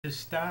To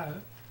start.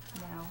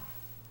 Now.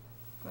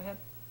 Go ahead.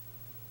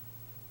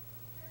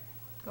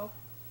 Go.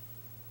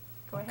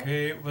 Go ahead.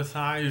 Okay, with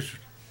eyes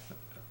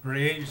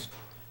raised,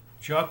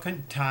 Jock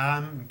and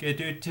Tam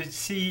get out to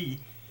sea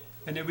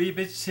in a wee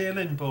bit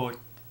sailing boat.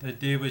 The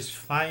day was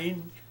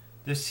fine,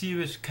 the sea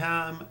was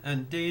calm,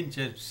 and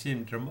danger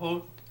seemed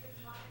remote.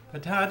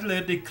 But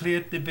hardly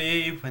declared the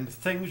bay when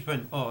things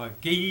went all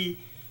agee.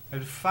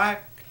 In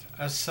fact,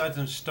 a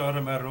sudden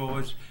storm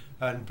arose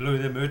and blew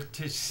them out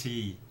to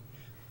sea.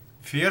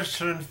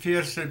 Fiercer and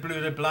fiercer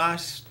blew the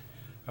blast,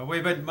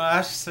 away went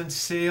masts and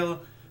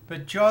sail,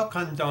 but Jock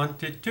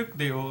undaunted took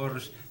the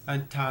oars,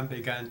 and Tam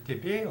began to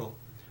bail.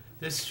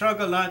 They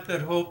struggled at their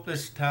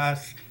hopeless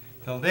task,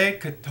 till they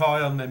could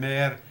toil no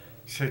more,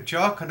 so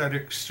Jock in our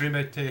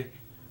extremity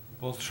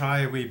will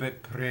try a wee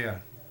bit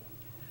prayer.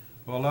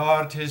 O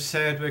Lord, he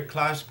said with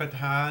clasped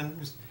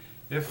hands,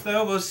 if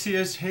thou wilt see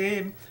us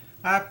hame,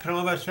 I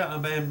promise that I'll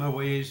mend my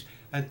ways,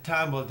 and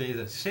Tam will do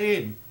the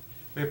same.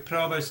 We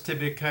promise to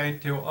be kind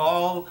to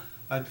all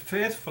and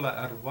faithful at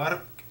our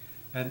work,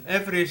 and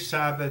every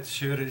Sabbath,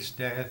 sure as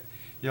death,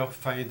 you'll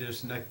find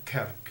us in the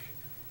kirk.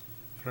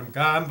 From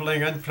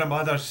gambling and from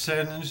other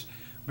sins,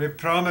 we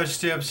promise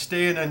to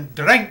abstain and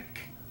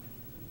drink.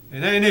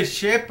 In any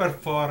shape or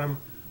form,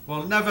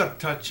 we'll never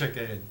touch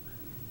again.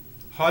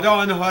 Hold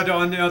on,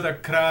 the other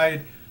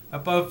cried,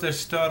 above the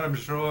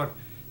storm's roar.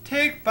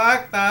 Take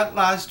back that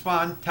last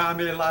one,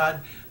 Tammy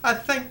lad, I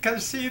think I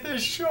see the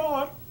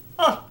shore.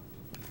 Oh.